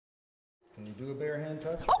Can you do a bare hand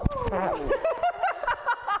touch?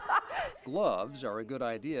 Gloves are a good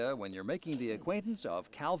idea when you're making the acquaintance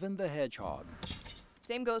of Calvin the Hedgehog.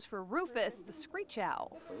 Same goes for Rufus, the screech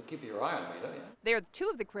owl. Well, you keep your eye on me, don't you? They're two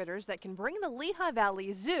of the critters that can bring the Lehigh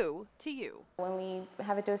Valley Zoo to you. When we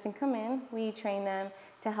have a docent come in, we train them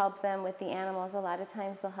to help them with the animals. A lot of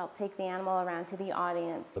times they'll help take the animal around to the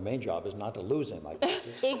audience. The main job is not to lose him, I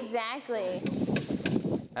guess. Exactly.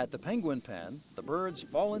 At the penguin pen, the birds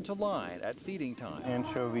fall into line at feeding time.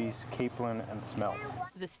 Anchovies, capelin, and smelt.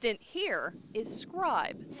 The stint here is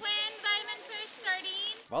scribe. Vitamin fish,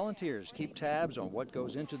 sardine. Volunteers keep tabs on what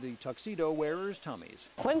goes into the tuxedo wearers' tummies.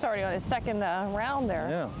 Quinn's already on his second round there.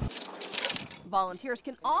 Yeah. Volunteers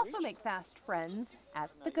can also make fast friends at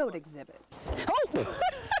the goat exhibit.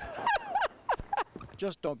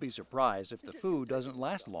 Just don't be surprised if the food doesn't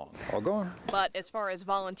last long. All gone. But as far as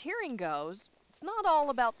volunteering goes, it's not all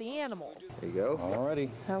about the animals. There you go. Alrighty.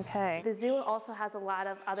 Okay. The zoo also has a lot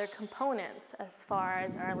of other components as far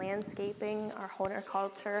as our landscaping, our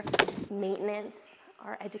horticulture, maintenance,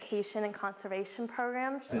 our education and conservation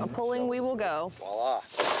programs. Pulling, we will go. Voila.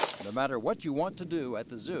 No matter what you want to do at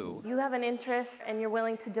the zoo, You have an interest and you're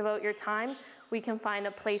willing to devote your time, we can find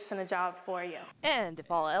a place and a job for you. And if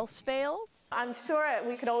all else fails, I'm sure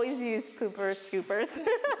we could always use poopers, scoopers.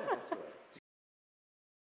 That's right.